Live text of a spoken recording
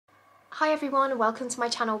Hi everyone, welcome to my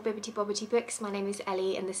channel Bibbidi Bobbidi Books. My name is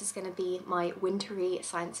Ellie and this is going to be my wintry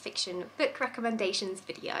science fiction book recommendations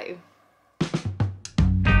video.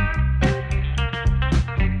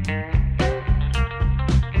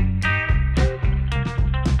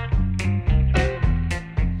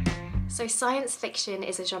 So science fiction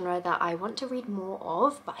is a genre that I want to read more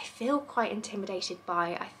of, but I feel quite intimidated by.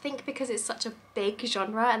 I think because it's such a big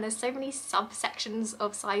genre and there's so many subsections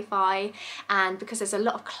of sci-fi, and because there's a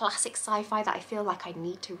lot of classic sci-fi that I feel like I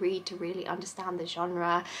need to read to really understand the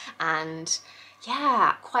genre, and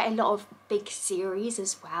yeah, quite a lot of big series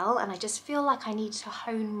as well, and I just feel like I need to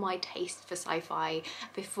hone my taste for sci-fi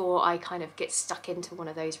before I kind of get stuck into one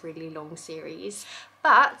of those really long series.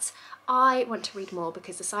 But I want to read more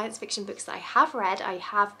because the science fiction books that I have read, I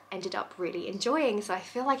have ended up really enjoying, so I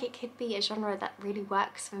feel like it could be a genre that really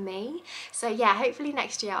works for me. So yeah, hopefully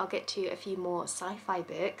next year I'll get to a few more sci-fi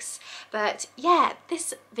books. But yeah,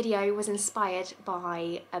 this video was inspired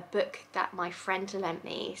by a book that my friend lent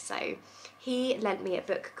me. So he lent me a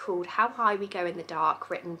book called How High We Go in the Dark,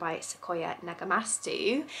 written by Sequoia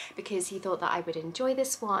Nagamastu, because he thought that I would enjoy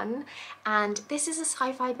this one. And this is a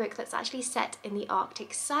sci-fi book that's actually set in the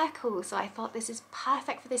Arctic Circle, so I thought this is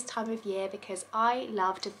perfect for this time of year because I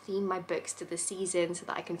love to theme my books to the season so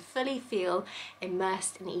that I can fully feel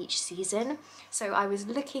immersed in each season. So I was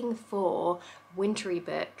looking for wintry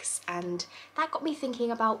books, and that got me thinking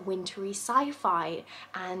about wintry sci-fi,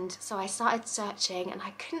 and so I started searching and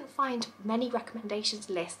I couldn't find many recommendations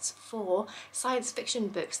lists for science fiction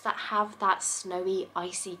books that have that snowy,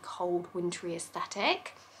 icy, cold, wintry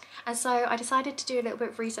aesthetic. And so I decided to do a little bit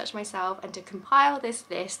of research myself and to compile this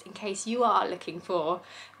list in case you are looking for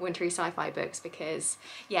wintry sci-fi books, because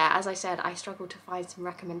yeah, as I said, I struggled to find some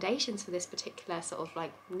recommendations for this particular sort of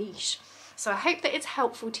like niche. So I hope that it's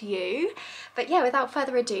helpful to you. But yeah, without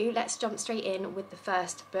further ado, let's jump straight in with the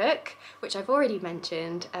first book, which I've already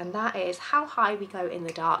mentioned, and that is How High We Go in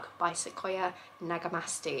the Dark by Sequoia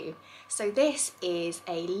Nagamastu. So this is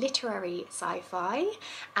a literary sci-fi,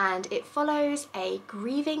 and it follows a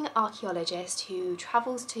grieving archaeologist who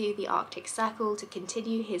travels to the Arctic Circle to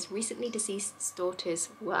continue his recently deceased daughter's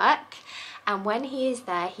work. And when he is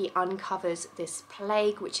there, he uncovers this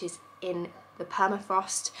plague which is in the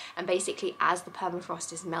permafrost, and basically as the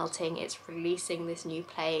permafrost is melting, it's releasing this new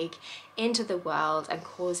plague into the world and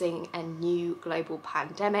causing a new global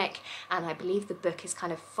pandemic. And I believe the book is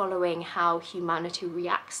kind of following how humanity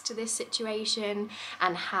reacts to this situation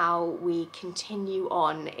and how we continue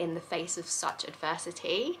on in the face of such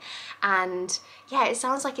adversity. And yeah, it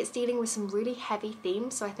sounds like it's dealing with some really heavy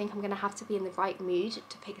themes, so I think I'm gonna have to be in the right mood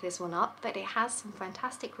to pick this one up. But it has some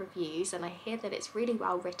fantastic reviews and I hear that it's really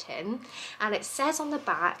well written. And it says on the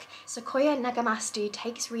back, Sequoia Nagamastu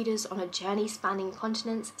takes readers on a journey spanning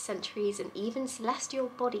continents, centuries, and even celestial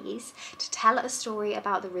bodies to tell a story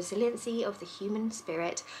about the resiliency of the human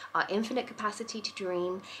spirit, our infinite capacity to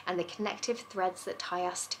dream, and the connective threads that tie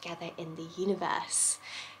us together in the universe.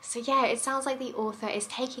 So yeah, it sounds like the author is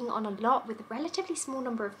taking on a lot with a relatively small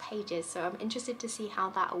number of pages, so I'm interested to see how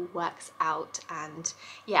that all works out. And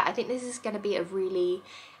yeah, I think this is going to be a really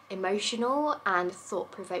emotional and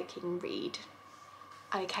thought-provoking read.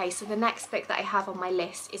 Okay, so the next book that I have on my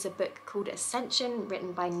list is a book called Ascension,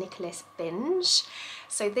 written by Nicholas Binge.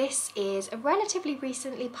 So this is a relatively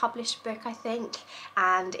recently published book, I think,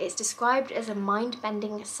 and it's described as a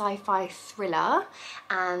mind-bending sci-fi thriller,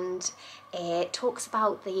 and it talks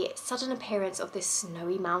about the sudden appearance of this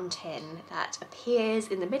snowy mountain that appears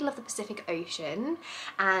in the middle of the Pacific Ocean.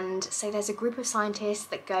 And so there's a group of scientists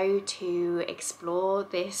that go to explore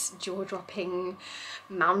this jaw-dropping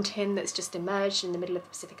mountain that's just emerged in the middle of the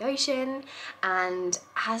Pacific Ocean. And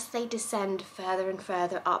as they descend further and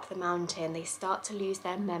further up the mountain, they start to lose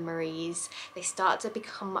their memories. They start to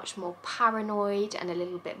become much more paranoid and a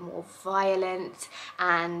little bit more violent,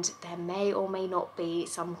 and there may or may not be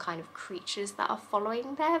some kind of creatures that are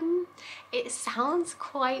following them. It sounds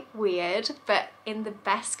quite weird, but in the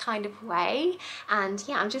best kind of way. And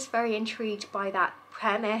yeah, I'm just very intrigued by that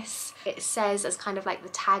premise. It says, as kind of like the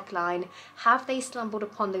tagline, have they stumbled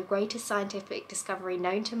upon the greatest scientific discovery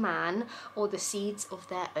known to man, or the seeds of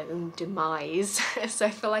their own demise? So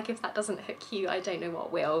I feel like if that doesn't hook you, I don't know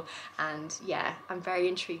what will. And yeah, I'm very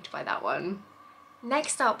intrigued by that one.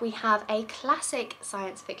 Next up, we have a classic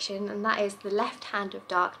science fiction, and that is The Left Hand of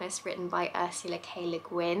Darkness, written by Ursula K. Le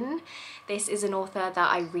Guin. This is an author that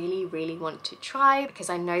I really want to try because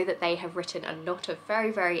I know that they have written a lot of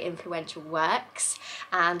very influential works,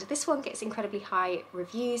 and this one gets incredibly high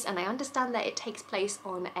reviews, and I understand that it takes place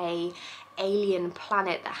on a alien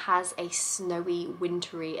planet that has a snowy,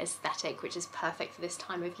 wintry aesthetic, which is perfect for this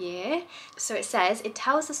time of year. So it says, it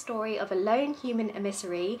tells the story of a lone human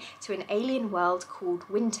emissary to an alien world called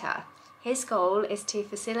Winter. His goal is to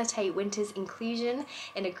facilitate Winter's inclusion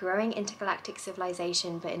in a growing intergalactic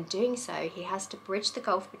civilization, but in doing so, he has to bridge the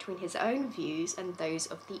gulf between his own views and those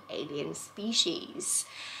of the alien species.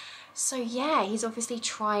 So yeah, he's obviously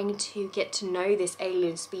trying to get to know this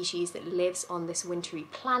alien species that lives on this wintry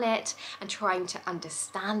planet and trying to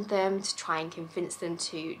understand them, to try and convince them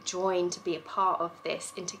to join, to be a part of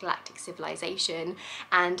this intergalactic civilization.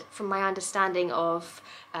 And from my understanding of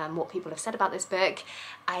what people have said about this book,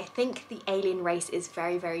 I think the alien race is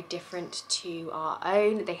very, very different to our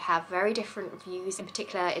own. They have very different views, in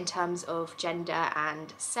particular in terms of gender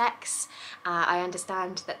and sex. I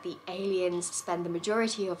understand that the aliens spend the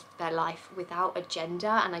majority of their life without a gender,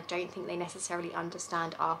 and I don't think they necessarily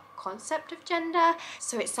understand our concept of gender.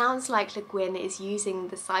 So it sounds like Le Guin is using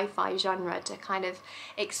the sci-fi genre to kind of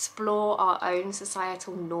explore our own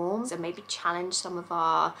societal norms and maybe challenge some of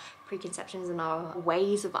our preconceptions and our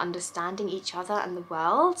ways of understanding each other and the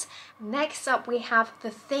world. Next up we have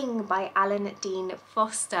The Thing by Alan Dean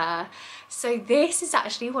Foster. So this is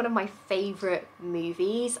actually one of my favourite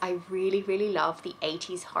movies. I really, really love the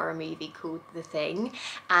 80s horror movie called The Thing,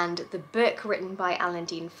 and the book written by Alan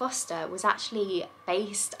Dean Foster was actually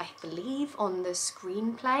based, I believe, on the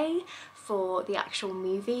screenplay for the actual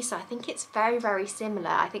movie, so I think it's very, very similar.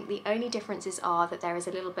 I think the only differences are that there is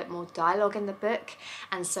a little bit more dialogue in the book,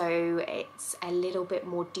 and so it's a little bit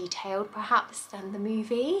more detailed perhaps than the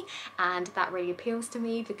movie, and that really appeals to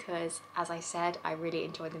me because, as I said, I really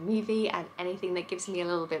enjoy the movie, and anything that gives me a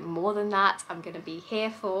little bit more than that I'm gonna be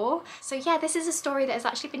here for. So yeah, this is a story that has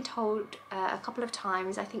actually been told a couple of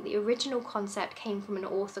times. I think the original concept came from an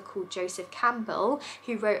author called Joseph Campbell,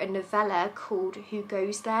 who wrote a novella called Who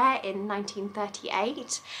Goes There in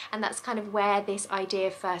 1938, and that's kind of where this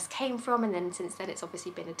idea first came from, and then since then it's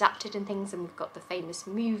obviously been adapted and things, and we've got the famous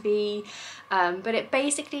movie, but it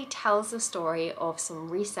basically tells the story of some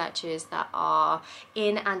researchers that are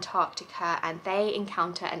in Antarctica, and they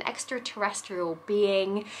encounter an extraterrestrial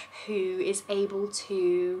being who is able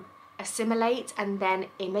to assimilate and then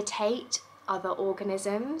imitate other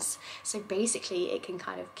organisms. So basically it can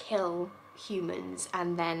kind of kill humans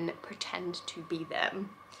and then pretend to be them.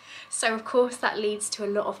 So of course that leads to a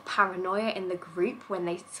lot of paranoia in the group when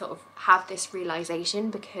they sort of have this realization,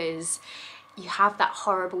 because you have that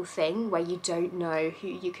horrible thing where you don't know who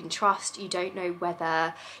you can trust, you don't know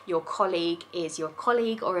whether your colleague is your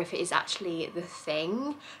colleague or if it is actually the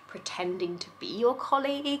thing pretending to be your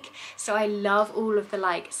colleague. So I love all of the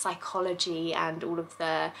like psychology and all of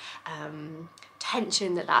the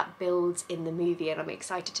tension that builds in the movie, and I'm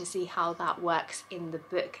excited to see how that works in the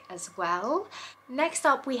book as well. Next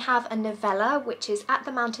up we have a novella which is At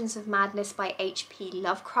the Mountains of Madness by H.P.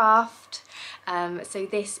 Lovecraft. So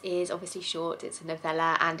this is obviously short, it's a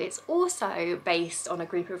novella, and it's also based on a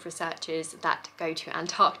group of researchers that go to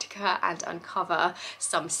Antarctica and uncover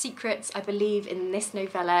some secrets. I believe in this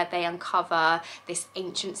novella they uncover this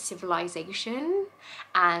ancient civilization,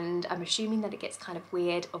 and I'm assuming that it gets kind of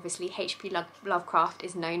weird. Obviously H.P. Lovecraft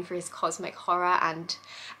is known for his cosmic horror, and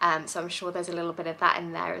so I'm sure there's a little bit of that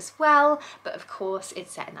in there as well, but of course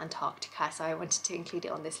it's set in Antarctica, so I wanted to include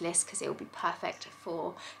it on this list because it will be perfect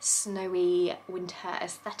for snowy winter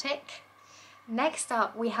aesthetic. Next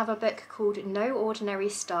up we have a book called No Ordinary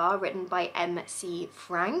Star, written by M.C.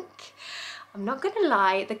 Frank. I'm not gonna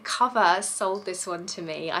lie, the cover sold this one to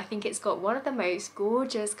me. I think it's got one of the most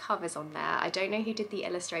gorgeous covers on there. I don't know who did the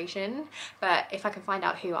illustration, but if I can find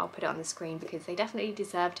out who, I'll put it on the screen because they definitely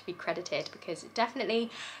deserve to be credited, because it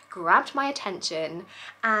definitely grabbed my attention.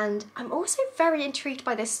 And I'm also very intrigued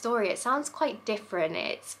by this story. It sounds quite different.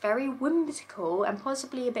 It's very whimsical and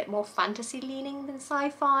possibly a bit more fantasy leaning than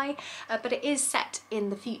sci-fi, but it is set in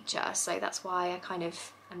the future, so that's why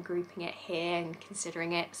I'm grouping it here and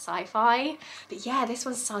considering it sci-fi. But yeah, this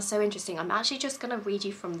one sounds so interesting. I'm actually just gonna read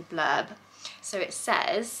you from the blurb. So it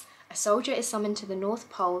says, a soldier is summoned to the North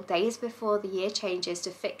Pole days before the year changes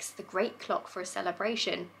to fix the great clock for a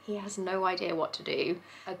celebration. He has no idea what to do.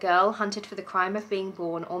 A girl hunted for the crime of being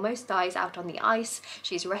born almost dies out on the ice.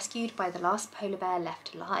 She is rescued by the last polar bear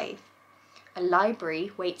left alive. A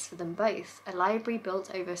library waits for them both. A library built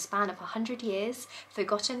over a span of 100 years,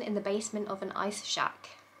 forgotten in the basement of an ice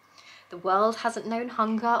shack. The world hasn't known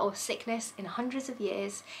hunger or sickness in hundreds of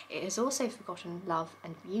years. It has also forgotten love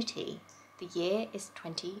and beauty. The year is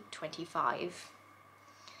 2025.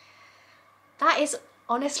 That is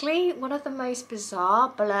honestly one of the most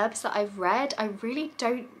bizarre blurbs that I've read. I really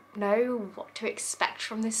don't know what to expect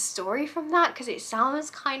from this story from that, because it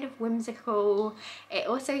sounds kind of whimsical. It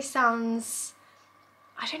also sounds,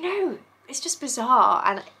 I don't know, it's just bizarre,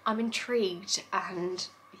 and I'm intrigued, and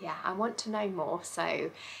yeah, I want to know more. So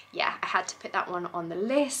yeah, I had to put that one on the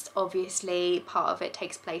list. Obviously part of it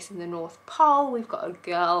takes place in the North Pole. We've got a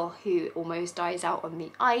girl who almost dies out on the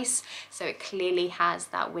ice, so it clearly has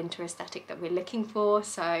that winter aesthetic that we're looking for.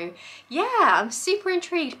 So yeah, I'm super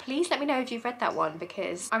intrigued. Please let me know if you've read that one,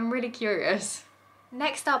 because I'm really curious.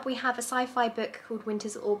 Next up, we have a sci-fi book called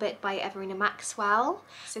Winter's Orbit by Everina Maxwell.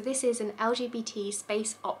 So this is an LGBT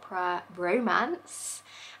space opera romance,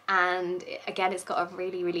 and again, it's got a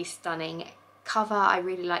really stunning cover. I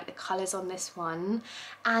really like the colours on this one,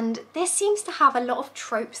 and this seems to have a lot of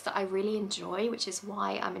tropes that I really enjoy, which is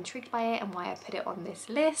why I'm intrigued by it and why I put it on this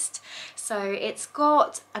list. So it's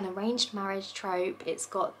got an arranged marriage trope, it's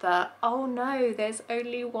got the oh no there's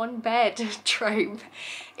only one bed trope,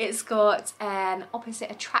 it's got an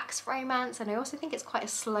opposite attracts romance, and I also think it's quite a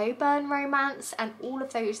slow burn romance, and all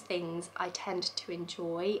of those things I tend to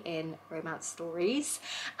enjoy in romance stories.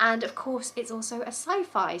 And of course it's also a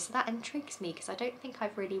sci-fi, so that intrigues me because I don't think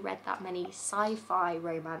I've really read that many sci-fi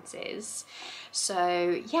romances.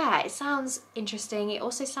 So yeah, it sounds interesting. It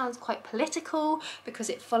also sounds quite political because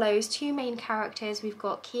it follows two main characters. We've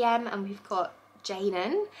got Kiem and we've got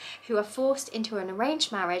Janan, who are forced into an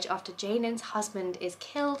arranged marriage after Janan's husband is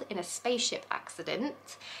killed in a spaceship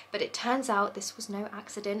accident. But it turns out this was no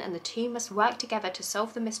accident, and the two must work together to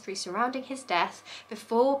solve the mystery surrounding his death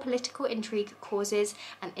before political intrigue causes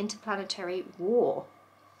an interplanetary war.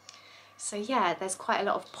 So yeah, there's quite a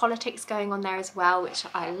lot of politics going on there as well, which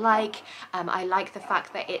I like. I like the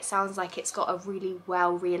fact that it sounds like it's got a really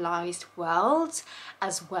well realised world,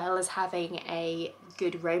 as well as having a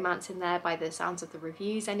good romance in there by the sounds of the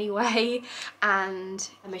reviews anyway. And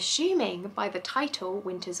I'm assuming by the title,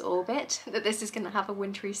 Winter's Orbit, that this is going to have a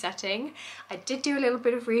wintry setting. I did do a little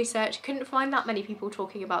bit of research, couldn't find that many people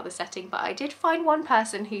talking about the setting, but I did find one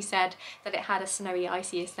person who said that it had a snowy,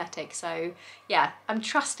 icy aesthetic. So yeah, I'm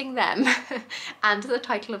trusting them and the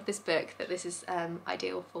title of this book that this is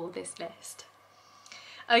ideal for this list.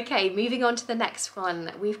 Okay, moving on to the next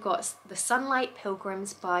one, we've got The Sunlight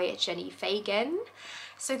Pilgrims by Jenny Fagan.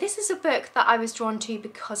 So this is a book that I was drawn to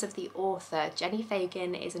because of the author. Jenny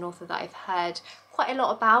Fagan is an author that I've heard quite a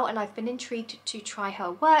lot about, and I've been intrigued to try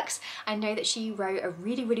her works. I know that she wrote a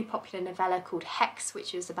really popular novella called Hex,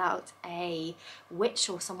 which is about a witch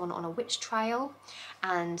or someone on a witch trial,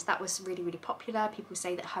 and that was really popular. People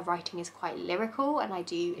say that her writing is quite lyrical, and I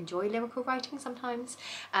do enjoy lyrical writing sometimes.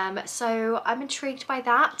 So I'm intrigued by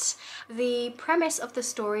that. The premise of the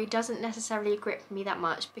story doesn't necessarily grip me that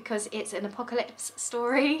much because it's an apocalypse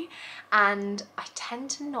story, and I tend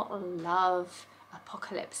to not love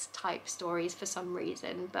apocalypse type stories for some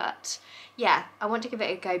reason, but yeah, I want to give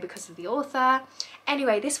it a go because of the author.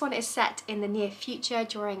 Anyway, this one is set in the near future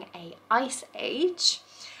during a ice age,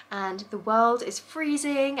 and the world is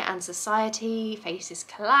freezing and society faces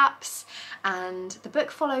collapse, and the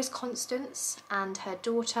book follows Constance and her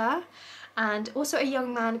daughter and also a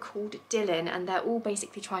young man called Dylan, and they're all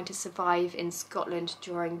basically trying to survive in Scotland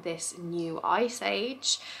during this new ice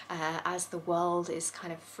age as the world is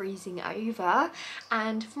kind of freezing over.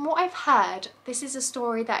 And from what I've heard, this is a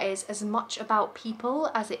story that is as much about people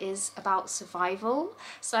as it is about survival,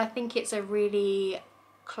 so I think it's a really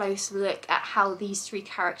close look at how these three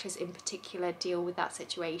characters in particular deal with that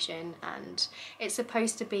situation, and it's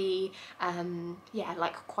supposed to be yeah,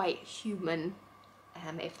 like quite human,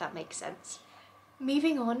 if that makes sense.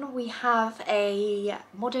 Moving on, we have a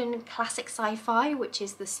modern classic sci-fi, which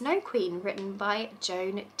is The Snow Queen, written by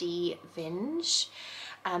Joan D. Vinge.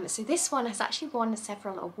 So this one has actually won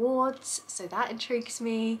several awards, so that intrigues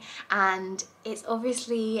me, and it's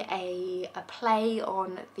obviously a play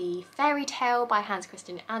on the fairy tale by Hans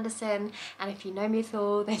Christian Andersen, and if you know me at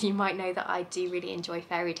all, then you might know that I do really enjoy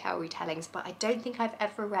fairy tale retellings, but I don't think I've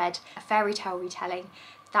ever read a fairy tale retelling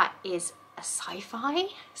that is a sci-fi,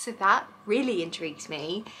 so that really intrigues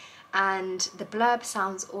me. And the blurb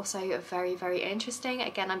sounds also very interesting.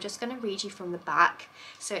 Again, I'm just going to read you from the back.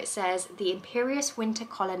 So it says, the imperious winter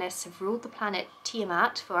colonists have ruled the planet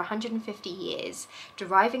Tiamat for 150 years,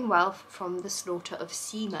 deriving wealth from the slaughter of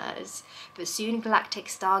seamers. But soon galactic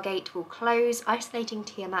Stargate will close, isolating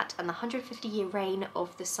Tiamat, and the 150-year reign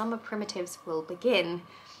of the summer primitives will begin.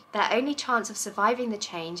 Their only chance of surviving the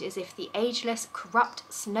change is if the ageless, corrupt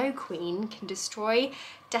Snow Queen can destroy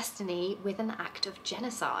destiny with an act of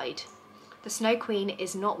genocide. The Snow Queen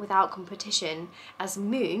is not without competition, as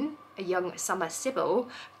Moon, a young summer sibyl,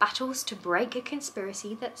 battles to break a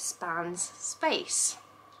conspiracy that spans space.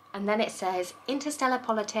 And then it says, interstellar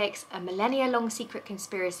politics, a millennia-long secret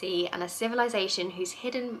conspiracy, and a civilization whose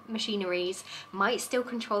hidden machineries might still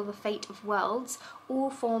control the fate of worlds all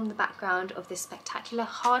form the background of this spectacular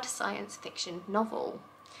hard science fiction novel.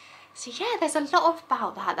 So yeah, there's a lot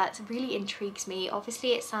about that really intrigues me.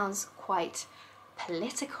 Obviously it sounds quite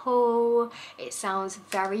political, it sounds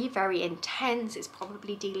very, very intense, it's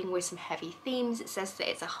probably dealing with some heavy themes. It says that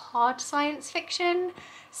it's a hard science fiction,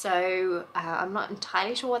 so I'm not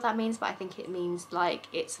entirely sure what that means, but I think it means like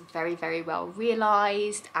it's very, very well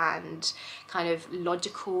realised and kind of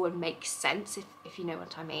logical and makes sense, if you know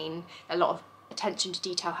what I mean. A lot of attention to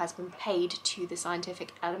detail has been paid to the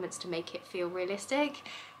scientific elements to make it feel realistic.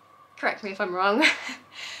 Correct me if I'm wrong.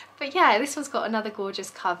 But yeah, this one's got another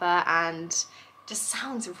gorgeous cover and just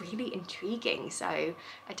sounds really intriguing, so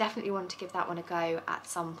I definitely want to give that one a go at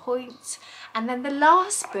some point. And then the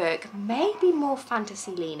last book may be more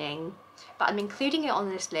fantasy leaning, but I'm including it on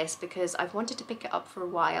this list because I've wanted to pick it up for a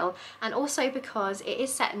while, and also because it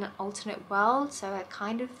is set in an alternate world, so I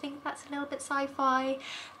kind of think that's a little bit sci-fi.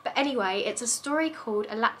 But anyway, it's a story called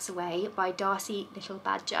A Lat's Away by Darcy Little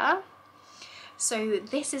Badger. So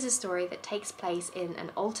this is a story that takes place in an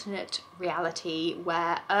alternate reality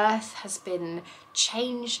where Earth has been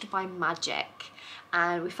changed by magic,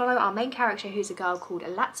 and we follow our main character, who's a girl called A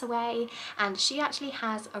Lat's Away, and she actually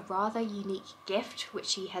has a rather unique gift which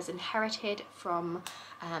she has inherited from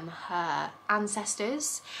her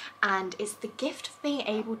ancestors, and it's the gift of being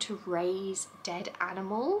able to raise dead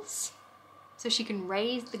animals. So she can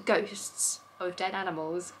raise the ghosts of dead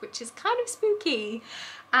animals, which is kind of spooky.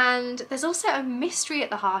 And there's also a mystery at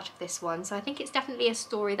the heart of this one, so I think it's definitely a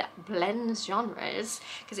story that blends genres,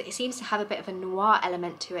 because it seems to have a bit of a noir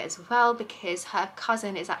element to it as well, because her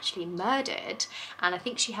cousin is actually murdered, and I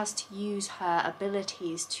think she has to use her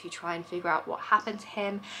abilities to try and figure out what happened to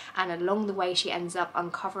him, and along the way she ends up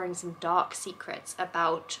uncovering some dark secrets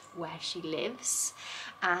about where she lives.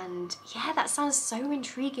 And yeah, that sounds so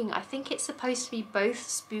intriguing. I think it's supposed to be both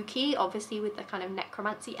spooky, obviously with the kind of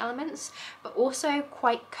necromancy elements, but also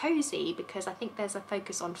quite cozy, because I think there's a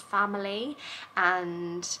focus on family,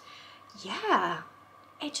 and yeah,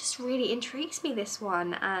 it just really intrigues me, this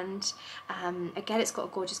one. And again, it's got a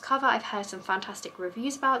gorgeous cover. I've heard some fantastic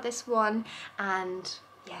reviews about this one, and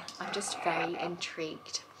yeah, I'm just very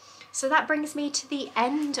intrigued. So that brings me to the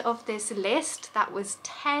end of this list. That was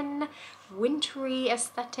 10 wintry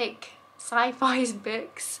aesthetic sci-fi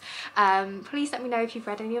books. Please let me know if you've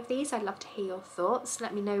read any of these. I'd love to hear your thoughts.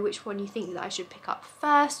 Let me know which one you think that I should pick up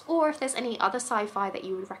first, or if there's any other sci-fi that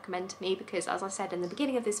you would recommend to me, because as I said in the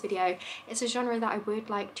beginning of this video, it's a genre that I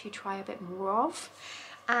would like to try a bit more of.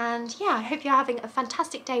 And yeah, I hope you're having a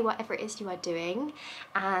fantastic day whatever it is you are doing,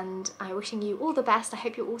 and I'm wishing you all the best. I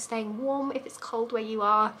hope you're all staying warm if it's cold where you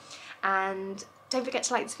are, and don't forget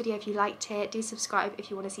to like this video if you liked it. Do subscribe if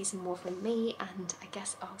you want to see some more from me, and I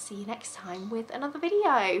guess I'll see you next time with another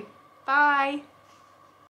video. Bye!